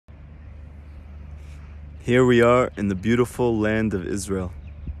Here we are in the beautiful land of Israel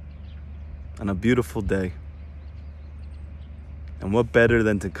on a beautiful day. And what better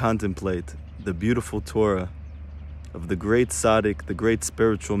than to contemplate the beautiful Torah of the great tzaddik, the great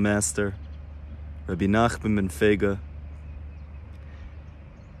spiritual master, Rabbi Nachman ben Fega.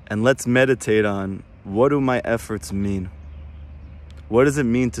 And let's meditate on, what do my efforts mean? What does it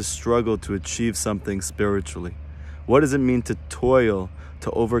mean to struggle to achieve something spiritually? What does it mean to toil to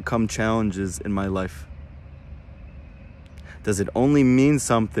overcome challenges in my life? Does it only mean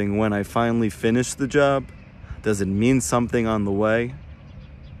something when I finally finish the job? Does it mean something on the way?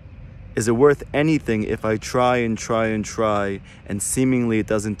 Is it worth anything if I try and seemingly it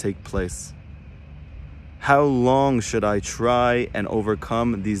doesn't take place? How long should I try and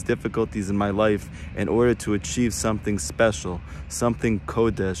overcome these difficulties in my life in order to achieve something special, something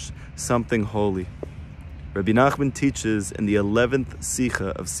kodesh, something holy? Rabbi Nachman teaches in the 11th Sicha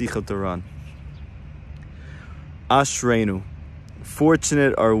of Sichot HaRan. Ashreinu,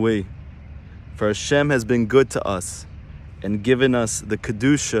 fortunate are we, for Hashem has been good to us and given us the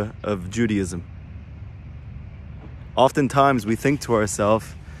Kedusha of Judaism. Oftentimes we think to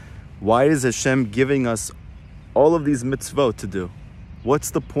ourselves, why is Hashem giving us all of these mitzvot to do?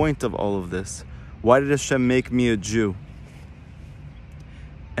 What's the point of all of this? Why did Hashem make me a Jew?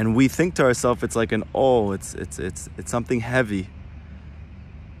 And we think to ourselves, it's like an awe, it's something heavy.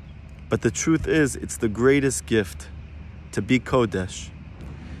 But the truth is, it's the greatest gift to be Kodesh.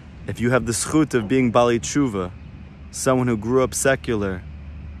 If you have the Sichot of being Bali Tshuva, someone who grew up secular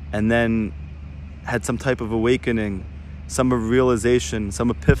and then had some type of awakening, some realization, some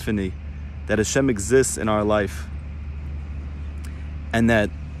epiphany that Hashem exists in our life and that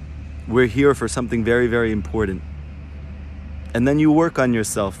we're here for something very, very important. And then you work on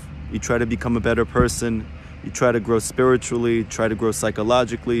yourself. You try to become a better person. You try to grow spiritually, try to grow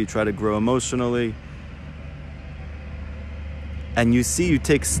psychologically, you try to grow emotionally. And you see, you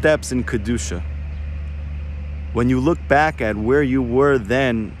take steps in Kedusha. When you look back at where you were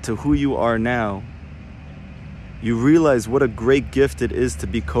then to who you are now, you realize what a great gift it is to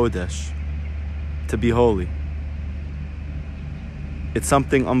be Kodesh, to be holy. It's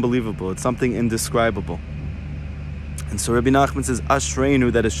something unbelievable. It's something indescribable. And so Rabbi Nachman says,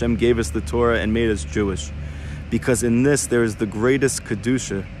 Ashreinu, that Hashem gave us the Torah and made us Jewish. Because in this there is the greatest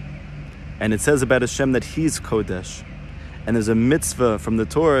Kedusha. And it says about Hashem that He's Kodesh. And there's a mitzvah from the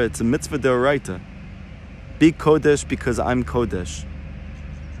Torah, it's a mitzvah d'oraita. Be Kodesh because I'm Kodesh.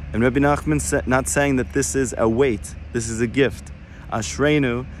 And Rabbi Nachman not saying that this is a weight, this is a gift.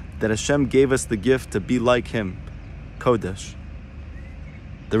 Ashreinu, that Hashem gave us the gift to be like Him, Kodesh.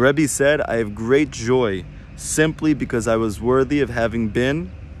 The Rebbe said, I have great joy simply because I was worthy of having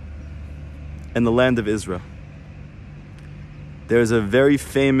been in the land of Israel. There's a very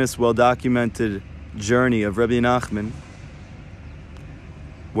famous, well-documented journey of Rabbi Nachman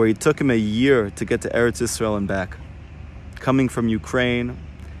where it took him a year to get to Eretz Yisrael and back, coming from Ukraine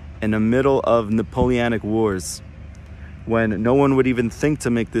in the middle of Napoleonic wars, when no one would even think to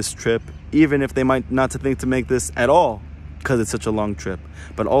make this trip, even if they might not to think to make this at all, because it's such a long trip.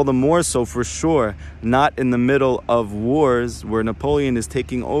 But all the more so, for sure, not in the middle of wars where Napoleon is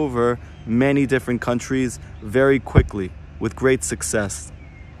taking over many different countries very quickly with great success.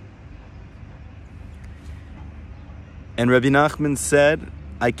 And Rabbi Nachman said,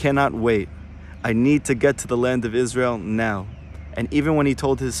 I cannot wait. I need to get to the land of Israel now. And even when he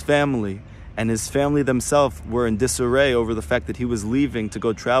told his family, and his family themselves were in disarray over the fact that he was leaving to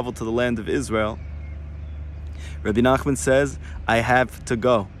go travel to the land of Israel, Rabbi Nachman says, I have to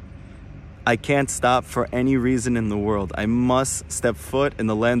go. I can't stop for any reason in the world. I must step foot in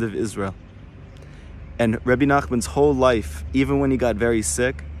the land of Israel. And Rabbi Nachman's whole life, even when he got very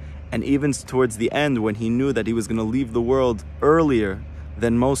sick, and even towards the end when he knew that he was going to leave the world earlier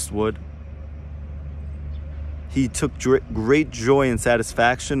than most would, he took great joy and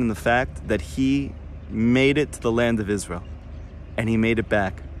satisfaction in the fact that he made it to the land of Israel. And he made it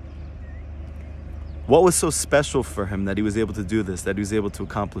back. What was so special for him that he was able to do this, that he was able to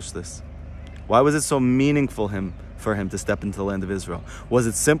accomplish this? Why was it so meaningful for him to step into the land of Israel? Was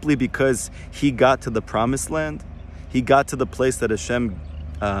it simply because he got to the promised land? He got to the place that Hashem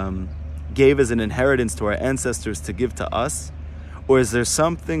gave as an inheritance to our ancestors to give to us? Or is there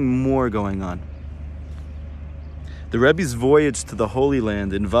something more going on? The Rebbe's voyage to the Holy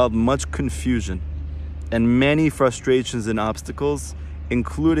Land involved much confusion and many frustrations and obstacles,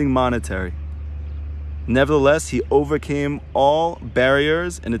 including monetary. Nevertheless, he overcame all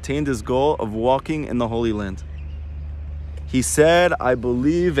barriers and attained his goal of walking in the Holy Land. He said, I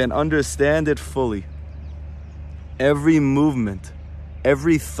believe and understand it fully. Every movement,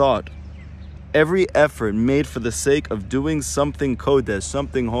 every thought, Every effort made for the sake of doing something kodesh,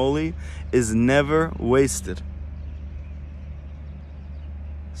 something holy, is never wasted.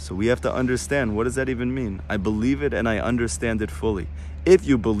 So we have to understand, what does that even mean? I believe it and I understand it fully. If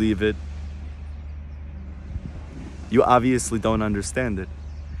you believe it, you obviously don't understand it.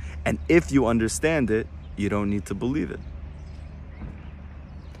 And if you understand it, you don't need to believe it.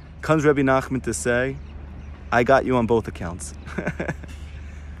 Comes Rabbi Nachman to say, I got you on both accounts.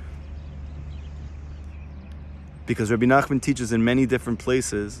 Because Rabbi Nachman teaches in many different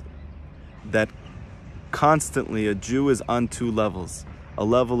places that constantly a Jew is on two levels, a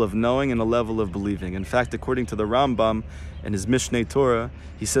level of knowing and a level of believing. In fact, according to the Rambam in his Mishneh Torah,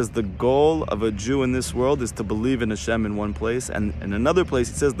 he says the goal of a Jew in this world is to believe in Hashem in one place, and in another place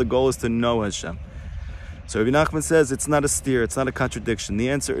he says the goal is to know Hashem. So Rabbi Nachman says it's not a steer, it's not a contradiction. The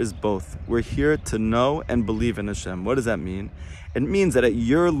answer is both. We're here to know and believe in Hashem. What does that mean? It means that at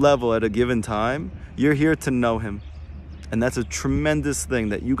your level at a given time, you're here to know Him. And that's a tremendous thing,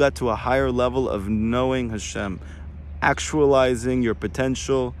 that you got to a higher level of knowing Hashem, actualizing your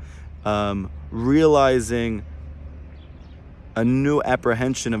potential, realizing a new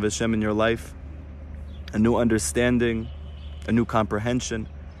apprehension of Hashem in your life, a new understanding, a new comprehension.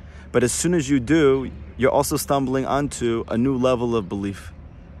 But as soon as you do, you're also stumbling onto a new level of belief.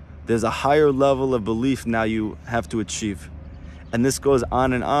 There's a higher level of belief now you have to achieve. And this goes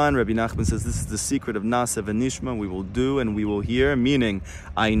on and on. Rabbi Nachman says this is the secret of Naaseh v'Nishma. We will do and we will hear, meaning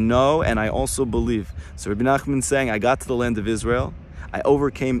I know and I also believe. So Rabbi Nachman is saying, I got to the land of Israel. I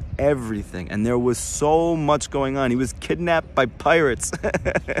overcame everything. And there was so much going on. He was kidnapped by pirates.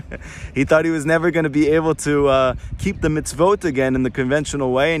 He thought he was never going to be able to keep the mitzvot again in the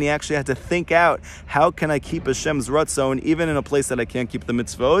conventional way. And he actually had to think out, how can I keep Hashem's ratzon even in a place that I can't keep the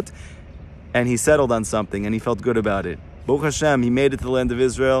mitzvot? And he settled on something and he felt good about it. Baruch Hashem, he made it to the land of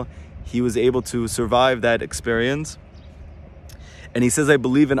Israel. He was able to survive that experience. And he says, I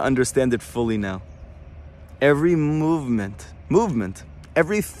believe and understand it fully now. Every movement,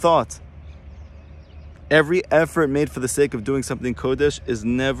 every thought, every effort made for the sake of doing something kodesh is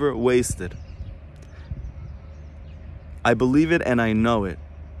never wasted. I believe it and I know it.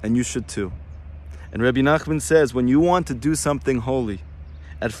 And you should too. And Rabbi Nachman says, when you want to do something holy,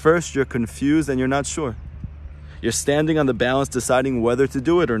 at first you're confused and you're not sure. You're standing on the balance deciding whether to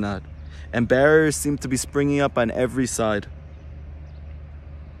do it or not. And barriers seem to be springing up on every side.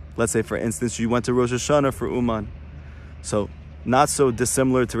 Let's say, for instance, you went to Rosh Hashanah for Uman. So, not so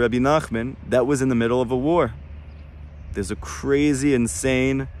dissimilar to Rabbi Nachman, that was in the middle of a war. There's a crazy,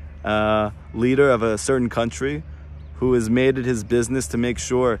 insane leader of a certain country who has made it his business to make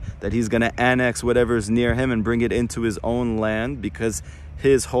sure that he's going to annex whatever is near him and bring it into his own land because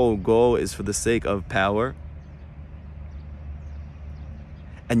his whole goal is for the sake of power.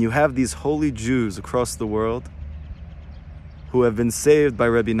 And you have these holy Jews across the world who have been saved by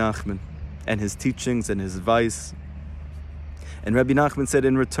Rabbi Nachman and his teachings and his advice. And Rabbi Nachman said,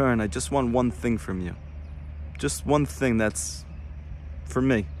 in return, I just want one thing from you. Just one thing that's for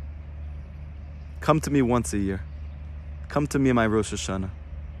me. Come to me once a year. Come to me in my Rosh Hashanah.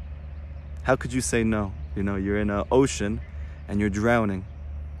 How could you say no? You know, you're in an ocean and you're drowning.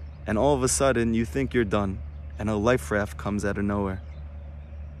 And all of a sudden you think you're done. And a life raft comes out of nowhere.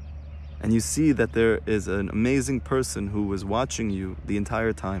 And you see that there is an amazing person who was watching you the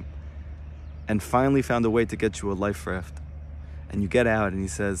entire time and finally found a way to get you a life raft. And you get out and he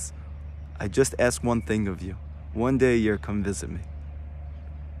says, I just ask one thing of you. One day a year, come visit me.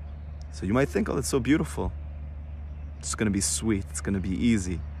 So you might think, oh, that's so beautiful. It's going to be sweet. It's going to be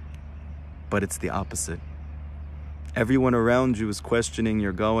easy. But it's the opposite. Everyone around you is questioning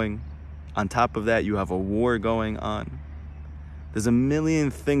your going. On top of that, you have a war going on. There's a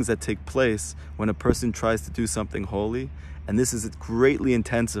million things that take place when a person tries to do something holy, and this is greatly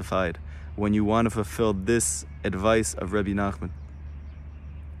intensified when you want to fulfill this advice of Rabbi Nachman.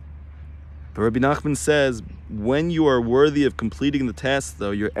 But Rabbi Nachman says, when you are worthy of completing the task,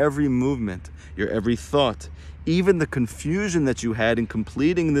 though, your every movement, your every thought, even the confusion that you had in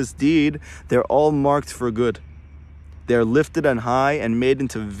completing this deed, they're all marked for good. They're lifted on high and made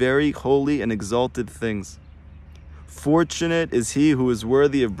into very holy and exalted things. Fortunate is he who is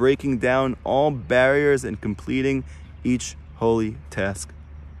worthy of breaking down all barriers and completing each holy task.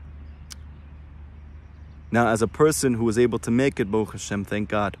 Now, as a person who was able to make it, Baruch Hashem, thank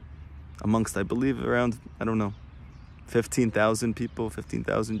God, amongst, I believe, around, 15,000 people,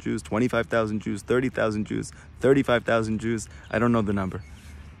 15,000 Jews, 25,000 Jews, 30,000 Jews, 35,000 Jews, I don't know the number.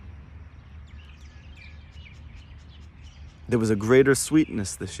 There was a greater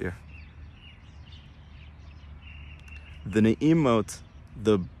sweetness this year. The ne'imot,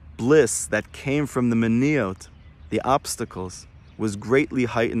 the bliss that came from the meniot, the obstacles, was greatly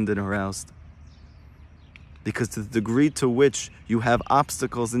heightened and aroused. Because to the degree to which you have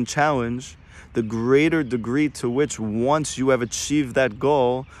obstacles and challenge, the greater degree to which once you have achieved that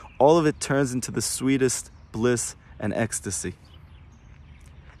goal, all of it turns into the sweetest bliss and ecstasy.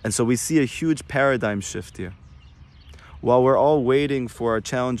 And so we see a huge paradigm shift here. While we're all waiting for our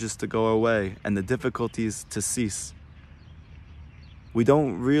challenges to go away and the difficulties to cease, we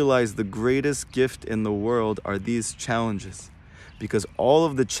don't realize the greatest gift in the world are these challenges, because all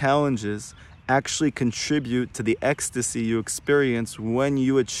of the challenges actually contribute to the ecstasy you experience when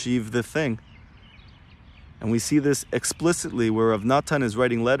you achieve the thing. And we see this explicitly where Rav Natan is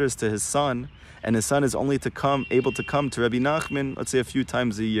writing letters to his son, and his son is only able to come to Rabbi Nachman, let's say a few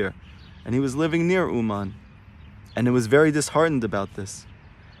times a year. And he was living near Uman, and he was very disheartened about this.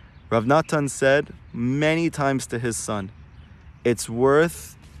 Rav Natan said many times to his son, it's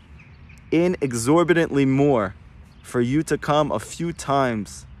worth inexorbitantly more for you to come a few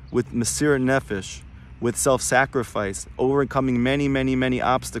times with Mesir Nefesh, with self-sacrifice, overcoming many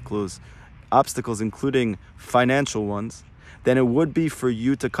obstacles, including financial ones, than it would be for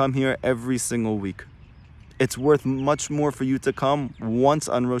you to come here every single week. It's worth much more for you to come once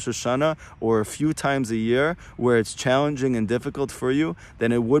on Rosh Hashanah or a few times a year where it's challenging and difficult for you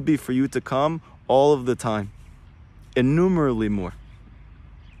than it would be for you to come all of the time. Innumerably more.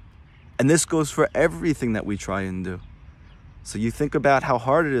 And this goes for everything that we try and do. So you think about how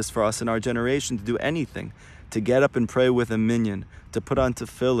hard it is for us in our generation to do anything, to get up and pray with a minyan, to put on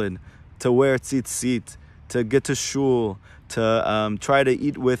tefillin, to wear tzitzit, to get to shul, to try to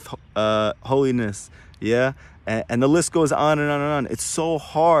eat with holiness, yeah? And the list goes on and on and on. It's so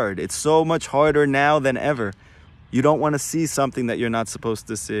hard. It's so much harder now than ever. You don't want to see something that you're not supposed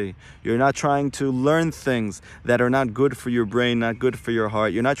to see. You're not trying to learn things that are not good for your brain, not good for your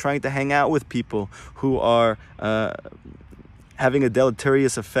heart. You're not trying to hang out with people who are having a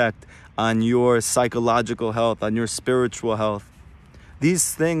deleterious effect on your psychological health, on your spiritual health.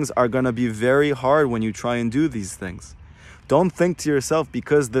 These things are going to be very hard when you try and do these things. Don't think to yourself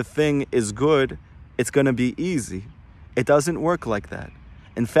because the thing is good, it's going to be easy. It doesn't work like that.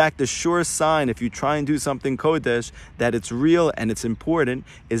 In fact, the sure sign if you try and do something kodesh, that it's real and it's important,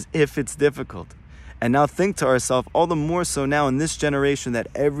 is if it's difficult. And now think to ourselves, all the more so now in this generation that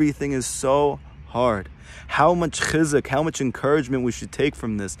everything is so hard. How much chizuk, how much encouragement we should take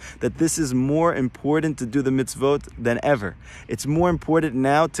from this, that this is more important to do the mitzvot than ever. It's more important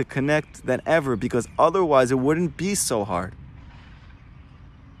now to connect than ever, because otherwise it wouldn't be so hard.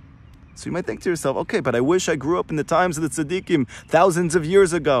 So you might think to yourself, okay, but I wish I grew up in the times of the tzaddikim thousands of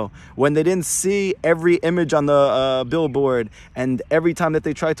years ago, when they didn't see every image on the billboard, and every time that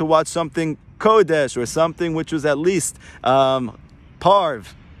they tried to watch something kodesh or something which was at least parv,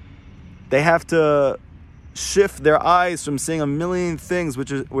 they have to shift their eyes from seeing a million things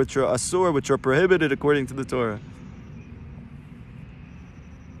which are asur, which are prohibited according to the Torah.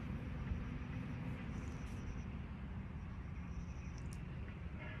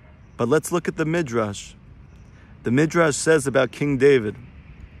 But let's look at the Midrash. The Midrash says about King David,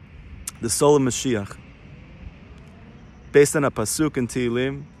 the soul of Mashiach, based on a pasuk in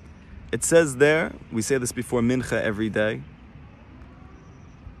Tehillim. It says there, we say this before Mincha every day,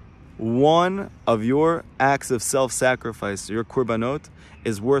 one of your acts of self-sacrifice, your korbanot,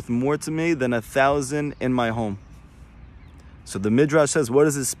 is worth more to me than 1,000 in my home. So the Midrash says, what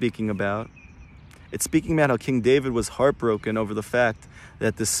is this speaking about? It's speaking about how King David was heartbroken over the fact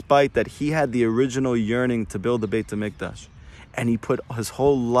that despite that he had the original yearning to build the Beit HaMikdash, and he put his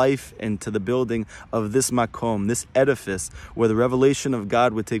whole life into the building of this makom, this edifice, where the revelation of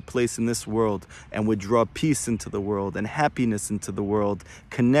God would take place in this world and would draw peace into the world and happiness into the world,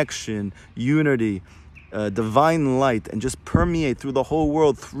 connection, unity, divine light, and just permeate through the whole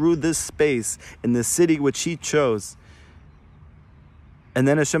world, through this space in the city which he chose. And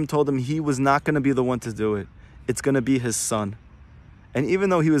then Hashem told him he was not going to be the one to do it. It's going to be his son. And even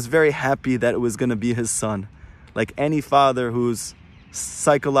though he was very happy that it was going to be his son, like any father who's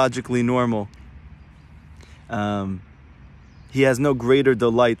psychologically normal, he has no greater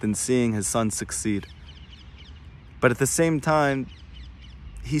delight than seeing his son succeed. But at the same time,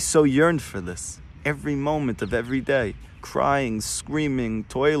 he so yearned for this every moment of every day, crying, screaming,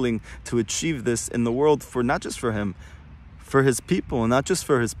 toiling to achieve this in the world, for not just for him, for his people, and not just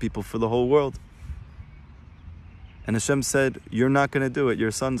for his people, for the whole world. And Hashem said, you're not going to do it,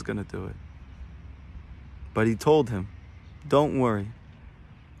 your son's going to do it. But he told him, don't worry.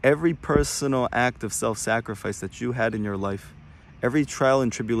 Every personal act of self-sacrifice that you had in your life, every trial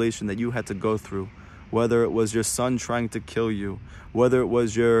and tribulation that you had to go through, whether it was your son trying to kill you, whether it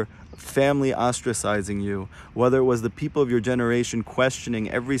was your family ostracizing you, whether it was the people of your generation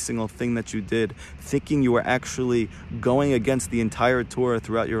questioning every single thing that you did, thinking you were actually going against the entire Torah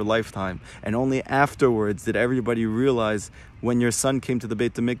throughout your lifetime, and only afterwards did everybody realize when your son came to the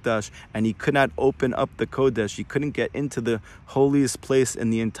Beit HaMikdash and he could not open up the Kodesh, he couldn't get into the holiest place in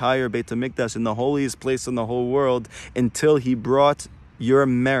the entire Beit HaMikdash, in the holiest place in the whole world, until he brought your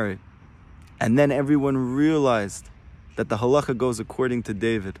merit. And then everyone realized that the halacha goes according to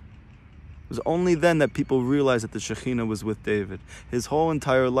David. It was only then that people realized that the Shekhinah was with David. His whole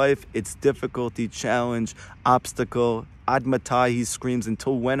entire life, it's difficulty, challenge, obstacle. Ad matai, he screams,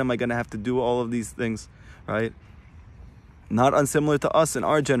 until when am I going to have to do all of these things, right? Not unsimilar to us in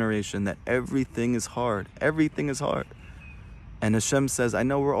our generation, that everything is hard. Everything is hard. And Hashem says, I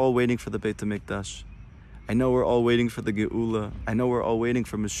know we're all waiting for the Beit HaMikdash. I know we're all waiting for the Geula. I know we're all waiting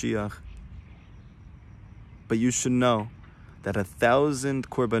for Mashiach. But you should know that 1,000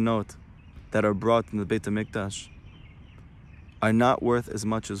 korbanot that are brought in the Beit HaMikdash are not worth as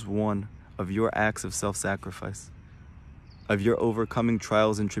much as one of your acts of self-sacrifice, of your overcoming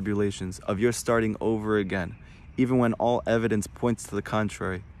trials and tribulations, of your starting over again, even when all evidence points to the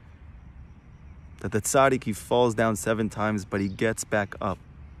contrary. That the tzaddik, he falls down 7 times, but he gets back up.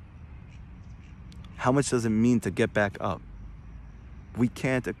 How much does it mean to get back up? We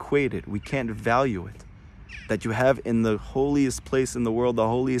can't equate it. We can't value it. That you have in the holiest place in the world, the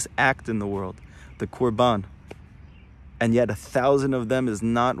holiest act in the world, the Korban. And yet 1,000 of them is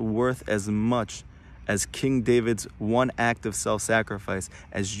not worth as much as King David's one act of self-sacrifice,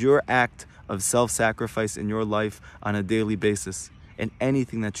 as your act of self-sacrifice in your life on a daily basis, in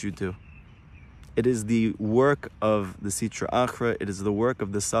anything that you do. It is the work of the Sitra Achra, it is the work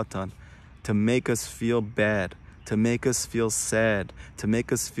of the Satan, to make us feel bad, to make us feel sad, to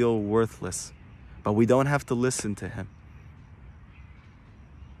make us feel worthless. But we don't have to listen to him.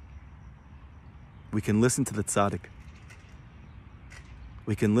 We can listen to the tzaddik.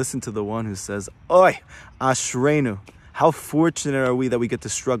 We can listen to the one who says, Oi, Ashreinu, how fortunate are we that we get to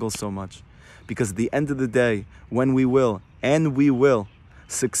struggle so much. Because at the end of the day, when we will, and we will,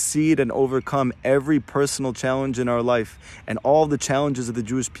 succeed and overcome every personal challenge in our life and all the challenges of the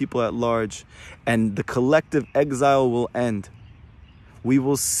Jewish people at large, and the collective exile will end, we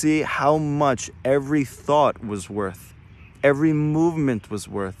will see how much every thought was worth, every movement was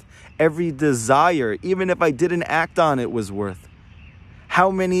worth, every desire, even if I didn't act on it, was worth.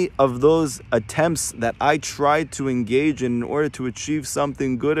 How many of those attempts that I tried to engage in order to achieve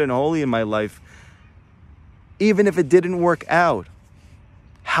something good and holy in my life, even if it didn't work out,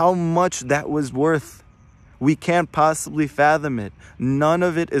 how much that was worth. We can't possibly fathom it. None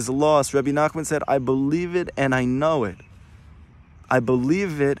of it is lost. Rabbi Nachman said, I believe it and I know it. I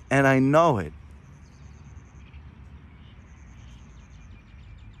believe it and I know it.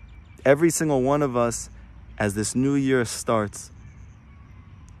 Every single one of us, as this new year starts,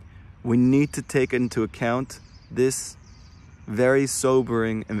 we need to take into account this very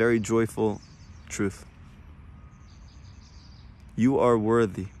sobering and very joyful truth. You are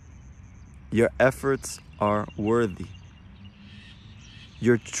worthy. Your efforts are worthy.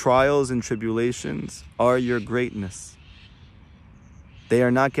 Your trials and tribulations are your greatness. They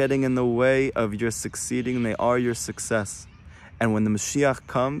are not getting in the way of your succeeding. They are your success. And when the Mashiach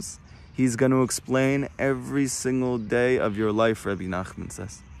comes, he's going to explain every single day of your life, Rabbi Nachman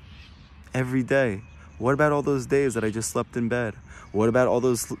says. Every day. What about all those days that I just slept in bed? What about all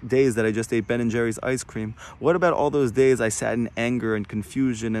those days that I just ate Ben & Jerry's ice cream? What about all those days I sat in anger and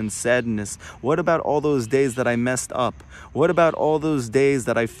confusion and sadness? What about all those days that I messed up? What about all those days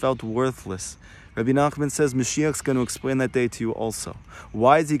that I felt worthless? Rabbi Nachman says Mashiach's going to explain that day to you also.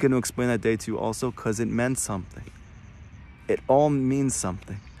 Why is he going to explain that day to you also? Because it meant something. It all means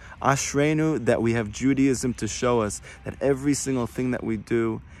something. Ashreinu, that we have Judaism to show us that every single thing that we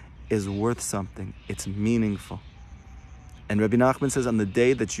do is worth something. It's meaningful. And Rabbi Nachman says on the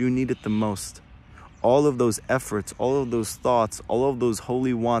day that you need it the most, all of those efforts, all of those thoughts, all of those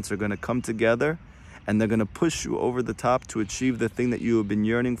holy wants are going to come together, and they're going to push you over the top to achieve the thing that you have been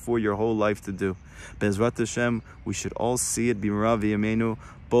yearning for your whole life to do. Be'ezrat Hashem, we should all see it, B'mirav Yemenu,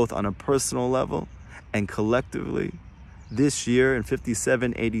 both on a personal level and collectively, this year in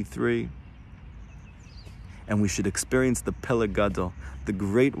 5783. And we should experience the Pele Gadol, the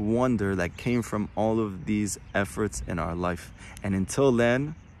great wonder that came from all of these efforts in our life. And until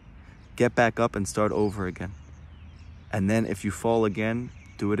then, get back up and start over again. And then if you fall again,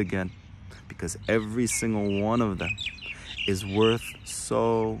 do it again. Because every single one of them is worth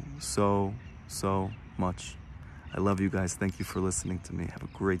so much. I love you guys. Thank you for listening to me. Have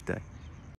a great day.